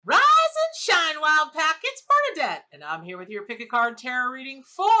Wild Pack, it's Bernadette, and I'm here with your Pick a Card Tarot reading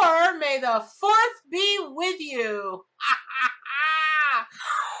for May the 4th be with you.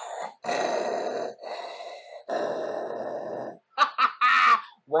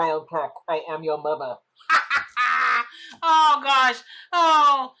 Wild Pack, I am your mother. Oh gosh.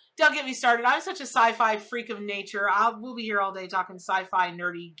 Oh, don't get me started. I'm such a sci-fi freak of nature. We'll be here all day talking sci-fi,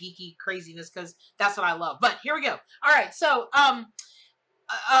 nerdy, geeky craziness because that's what I love. But here we go. All right. So,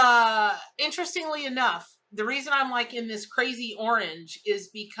 interestingly enough, the reason I'm like in this crazy orange is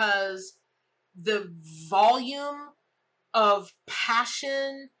because the volume of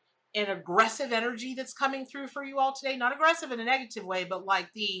passion and aggressive energy that's coming through for you all today, not aggressive in a negative way, but like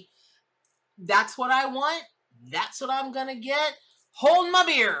that's what I want. That's what I'm going to get. Hold my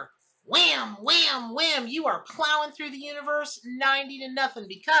beer. Wham, wham, wham. You are plowing through the universe 90-0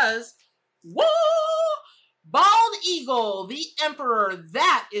 because, whoa, Bald Eagle, the Emperor,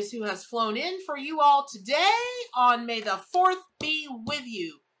 that is who has flown in for you all today on May the 4th be with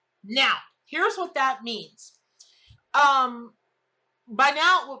you. Now, here's what that means. By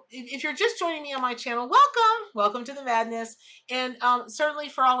now, if you're just joining me on my channel, welcome to the madness. And certainly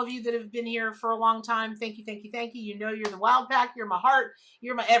for all of you that have been here for a long time, thank you. You know you're the Wild Pack, you're my heart,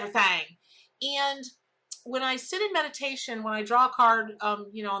 you're my everything. And when I sit in meditation, when I draw a card, on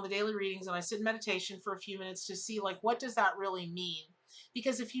the daily readings, and I sit in meditation for a few minutes to see, like, what does that really mean?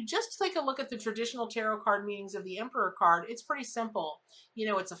 Because if you just take a look at the traditional tarot card meanings of the Emperor card, it's pretty simple.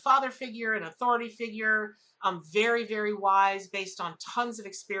 It's a father figure, an authority figure, very, very wise, based on tons of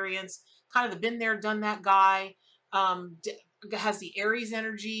experience, kind of the been there, done that guy, has the Aries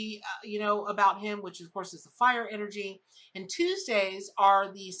energy, about him, which of course is the fire energy. And Tuesdays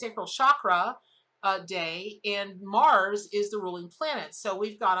are the sacral chakra day, and Mars is the ruling planet. So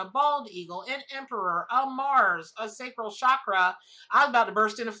we've got a Bald Eagle, an Emperor, a Mars, a sacral chakra. I was about to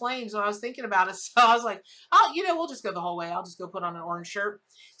burst into flames when I was thinking about it. So I was like, oh, we'll just go the whole way. I'll just go put on an orange shirt.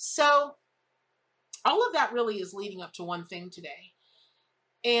 So all of that really is leading up to one thing today.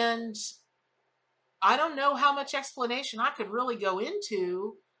 And I don't know how much explanation I could really go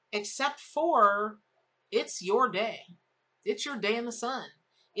into, except for it's your day. It's your day in the sun.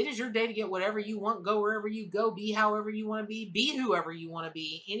 It is your day to get whatever you want, go wherever you go, be however you want to be whoever you want to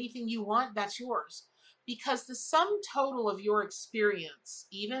be. Anything you want, that's yours. Because the sum total of your experience,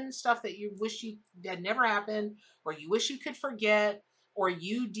 even stuff that you wish had never happened, or you wish you could forget, or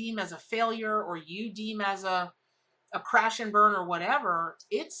you deem as a failure, or you deem as a crash and burn or whatever,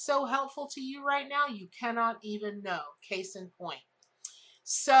 it's so helpful to you right now, you cannot even know. Case in point.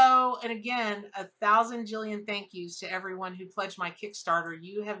 So, and again, 1,000 jillion thank yous to everyone who pledged my Kickstarter.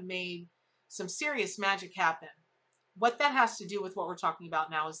 You have made some serious magic happen. What that has to do with what we're talking about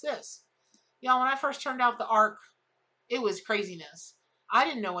now is this. Y'all, when I first turned out the ARC, it was craziness. I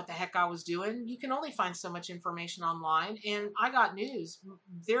didn't know what the heck I was doing. You can only find so much information online, and I got news.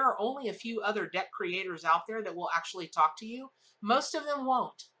 There are only a few other deck creators out there that will actually talk to you. Most of them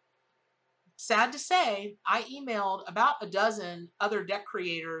won't. Sad to say, I emailed about a dozen other deck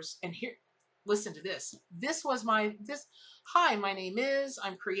creators, and here, listen to this. This was hi, my name is,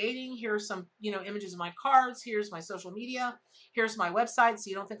 I'm creating, here's some, images of my cards, here's my social media, here's my website, so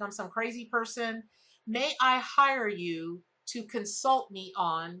you don't think I'm some crazy person. May I hire you to consult me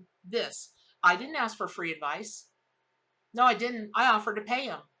on this? I didn't ask for free advice. No, I didn't. I offered to pay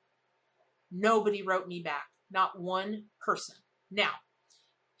them. Nobody wrote me back. Not one person. Now,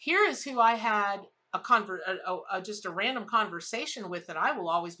 here is who I had just a random conversation with that I will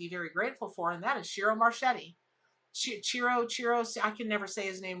always be very grateful for, and that is Ciro Marchetti. Ciro, I can never say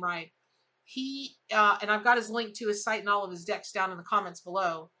his name right. He, and I've got his link to his site and all of his decks down in the comments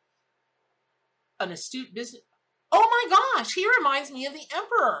below. An astute business. Oh my gosh, he reminds me of the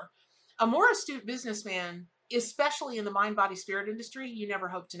Emperor. A more astute businessman, especially in the mind, body, spirit industry, you never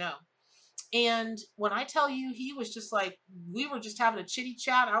hope to know. And when I tell you, he was just like, we were just having a chitty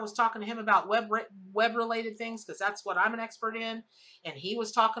chat. I was talking to him about web-related things because that's what I'm an expert in. And he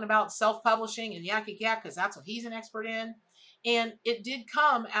was talking about self-publishing and yak because that's what he's an expert in. And it did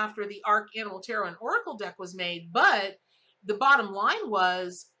come after the ARC Animal Tarot and Oracle deck was made. But the bottom line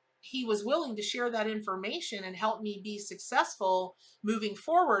was he was willing to share that information and help me be successful moving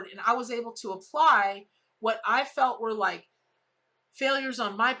forward. And I was able to apply what I felt were like failures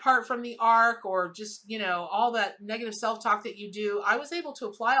on my part from the ARC, or just, all that negative self-talk that you do. I was able to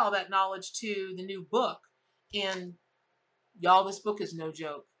apply all that knowledge to the new book. And y'all, this book is no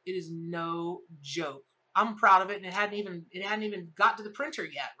joke. It is no joke. I'm proud of it, and it hadn't even got to the printer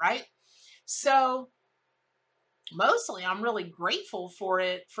yet, right? So mostly I'm really grateful for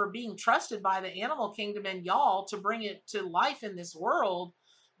it, for being trusted by the animal kingdom and y'all to bring it to life in this world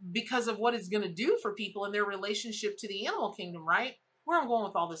because of what it's going to do for people in their relationship to the animal kingdom, right? Where I'm going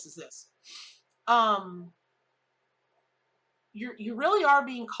with all this is this. You really are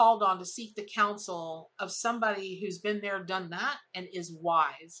being called on to seek the counsel of somebody who's been there, done that, and is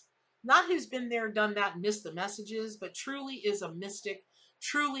wise. Not who's been there, done that, and missed the messages, but truly is a mystic,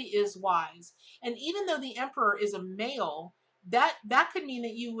 truly is wise. And even though the emperor is a male, that could mean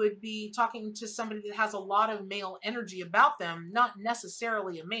that you would be talking to somebody that has a lot of male energy about them, not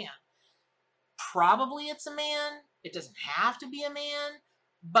necessarily a man. Probably it's a man. It doesn't have to be a man,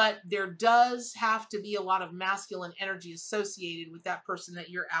 but there does have to be a lot of masculine energy associated with that person that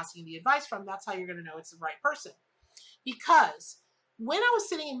you're asking the advice from. That's how you're going to know it's the right person. Because when I was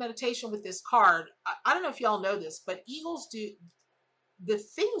sitting in meditation with this card, I don't know if y'all know this, but eagles do the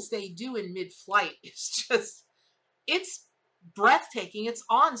things they do in mid-flight is just, it's breathtaking. It's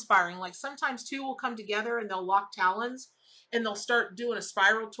awe-inspiring. Like sometimes two will come together and they'll lock talons and they'll start doing a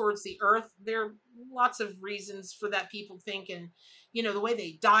spiral towards the earth. There are lots of reasons for that, people think, and you know, the way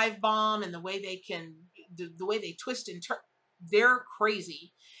they dive bomb and the way they can, the way they twist and turn, they're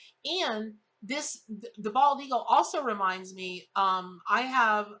crazy. And the bald eagle also reminds me, I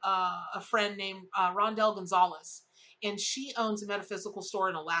have a friend named Rondell Gonzalez, and she owns a metaphysical store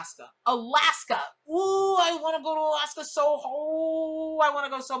in Alaska. Alaska! Ooh, I want to go to Alaska I want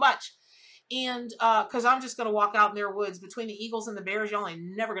to go so much. And because I'm just going to walk out in their woods between the eagles and the bears, y'all ain't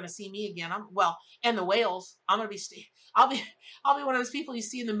never going to see me again. And the whales. I'll be one of those people you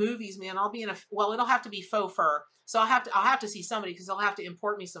see in the movies, man. I'll be in it'll have to be faux fur. So I'll have to see somebody because they'll have to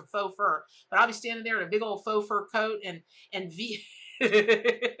import me some faux fur. But I'll be standing there in a big old faux fur coat and and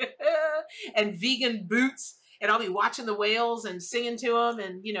vegan boots, and I'll be watching the whales and singing to them,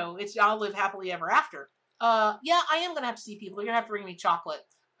 and you know, I'll live happily ever after. Yeah, I am going to have to see people. You're going to have to bring me chocolate.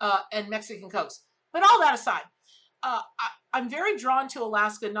 And Mexican Cokes. But all that aside, I'm very drawn to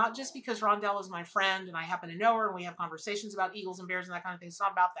Alaska, not just because Rondell is my friend and I happen to know her and we have conversations about eagles and bears and that kind of thing. It's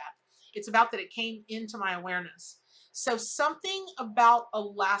not about that. It's about that it came into my awareness. So something about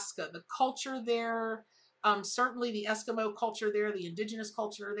Alaska, the culture there, certainly the Eskimo culture there, the indigenous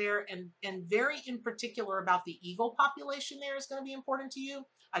culture there, and very in particular about the eagle population there is going to be important to you.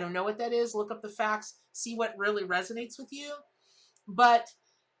 I don't know what that is. Look up the facts, see what really resonates with you. But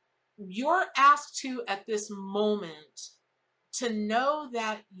you're asked to, at this moment, to know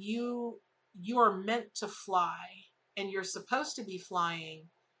that you're meant to fly and you're supposed to be flying,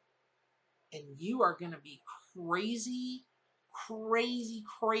 and you are going to be crazy, crazy,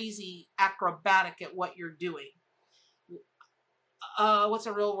 crazy acrobatic at what you're doing. What's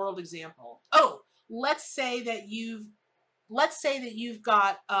a real world example? Oh, let's say that you've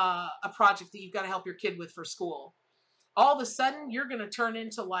got a project that you've got to help your kid with for school. All of a sudden, you're going to turn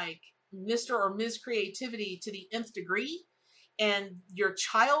into like Mr. or Ms. Creativity to the nth degree, and your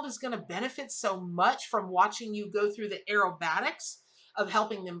child is going to benefit so much from watching you go through the aerobatics of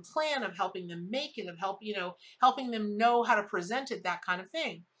helping them plan, of helping them make it, of helping them know how to present it, that kind of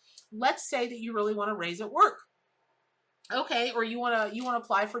thing. Let's say that you really want to raise at work, okay, or you want to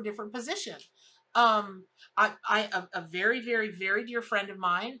apply for a different position. A very, very, very dear friend of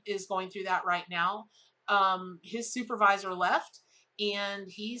mine is going through that right now. His supervisor left and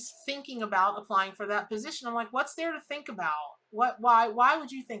he's thinking about applying for that position. I'm like, what's there to think about? Why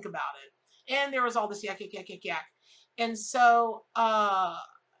would you think about it? And there was all this yak. And so,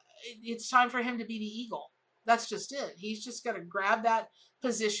 it's time for him to be the eagle. That's just it. He's just got to grab that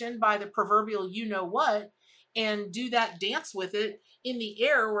position by the proverbial, you know what, and do that dance with it in the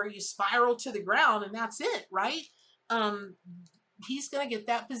air where you spiral to the ground, and that's it, right? He's going to get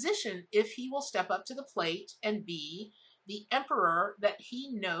that position if he will step up to the plate and be the emperor that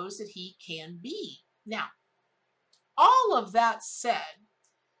he knows that he can be. Now, all of that said,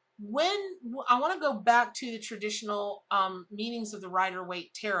 when I want to go back to the traditional meanings of the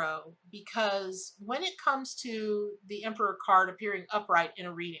Rider-Waite Tarot, because when it comes to the Emperor card appearing upright in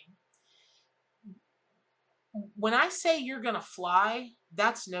a reading, when I say you're going to fly,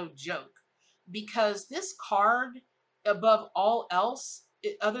 that's no joke, because this card, above all else,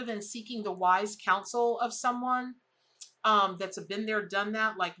 other than seeking the wise counsel of someone that's been there, done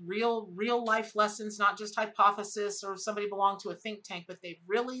that, like real life lessons, not just hypothesis or somebody belonged to a think tank, but they've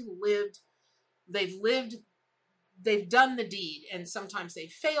really lived, they've done the deed, and sometimes they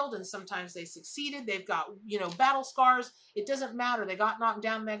failed and sometimes they succeeded. They've got, battle scars. It doesn't matter. They got knocked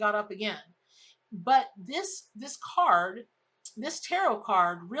down and they got up again. But this card, this tarot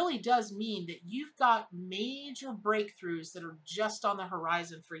card, really does mean that you've got major breakthroughs that are just on the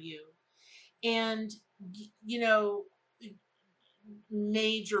horizon for you. And,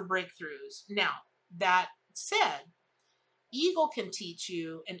 major breakthroughs. Now, that said, Eagle can teach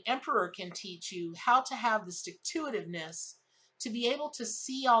you, an Emperor can teach you how to have the stick-to-itiveness to be able to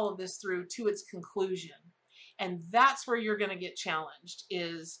see all of this through to its conclusion. And that's where you're going to get challenged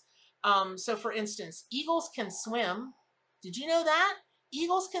is, so for instance, eagles can swim. Did you know that?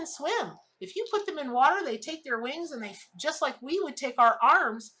 Eagles can swim. If you put them in water, they take their wings and they, just like we would take our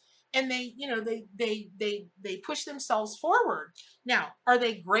arms, and they, you know, they push themselves forward. Now, are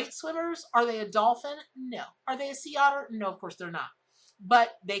they great swimmers? Are they a dolphin? No. Are they a sea otter? No, of course they're not.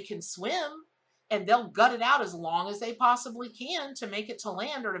 But they can swim, and they'll gut it out as long as they possibly can to make it to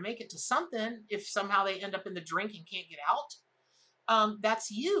land or to make it to something if somehow they end up in the drink and can't get out. That's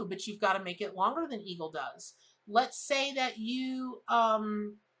you, but you've got to make it longer than eagle does. Let's say that you,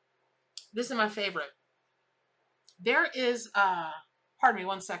 this is my favorite. There is, pardon me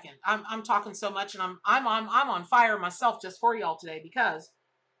 1 second. I'm talking so much, and I'm on fire myself just for y'all today, because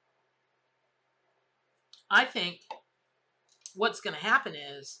I think what's going to happen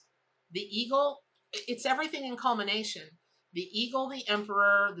is the eagle, it's everything in culmination. The eagle, the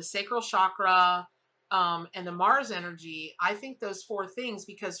Emperor, the sacral chakra, and the Mars energy. I think those 4 things,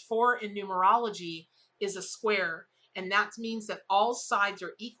 because 4 in numerology is a square, and that means that all sides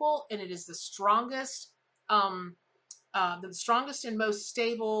are equal, and it is the strongest and most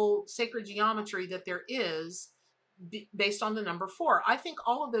stable sacred geometry that there is, based on the number 4. I think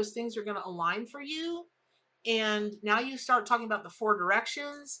all of those things are going to align for you. And now you start talking about the 4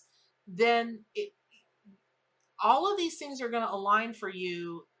 directions, then all of these things are going to align for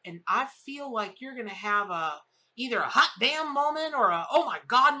you. And I feel like you're going to have either a hot damn moment or a oh my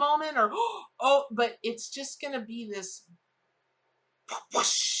God moment, or but it's just going to be this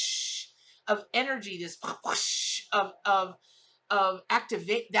whoosh of energy, this whoosh of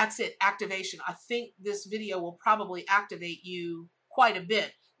activate. That's it, activation. I think this video will probably activate you quite a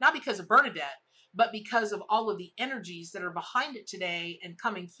bit, not because of Bernadette, but because of all of the energies that are behind it today and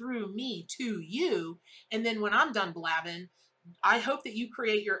coming through me to you. And then when I'm done blabbing, I hope that you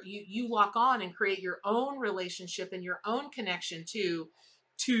create you lock on and create your own relationship and your own connection to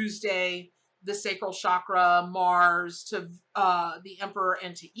Tuesday, the sacral chakra, Mars, to the Emperor,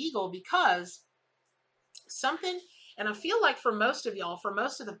 and to Eagle, because something, and I feel like for most of y'all, for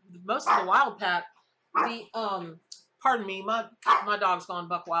most of the wild pack, the pardon me, my dog's gone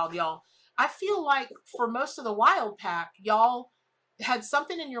buck wild, y'all. I feel like for most of the wild pack, y'all had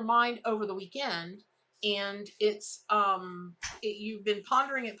something in your mind over the weekend, and it's you've been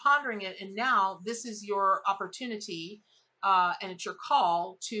pondering it, and now this is your opportunity, and it's your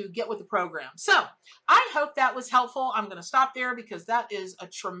call to get with the program. So I hope that was helpful. I'm going to stop there because that is a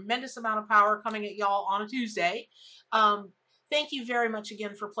tremendous amount of power coming at y'all on a Tuesday. Thank you very much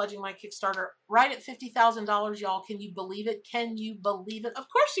again for pledging my Kickstarter right at $50,000, y'all. Can you believe it? Can you believe it? Of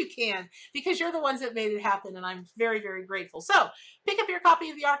course you can, because you're the ones that made it happen, and I'm very, very grateful. So pick up your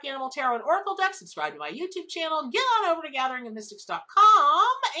copy of the Arc Animal Tarot and Oracle deck, subscribe to my YouTube channel, get on over to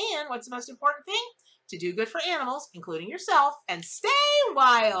gatheringofmystics.com, and what's the most important thing? To do good for animals, including yourself, and stay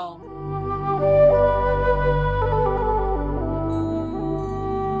wild.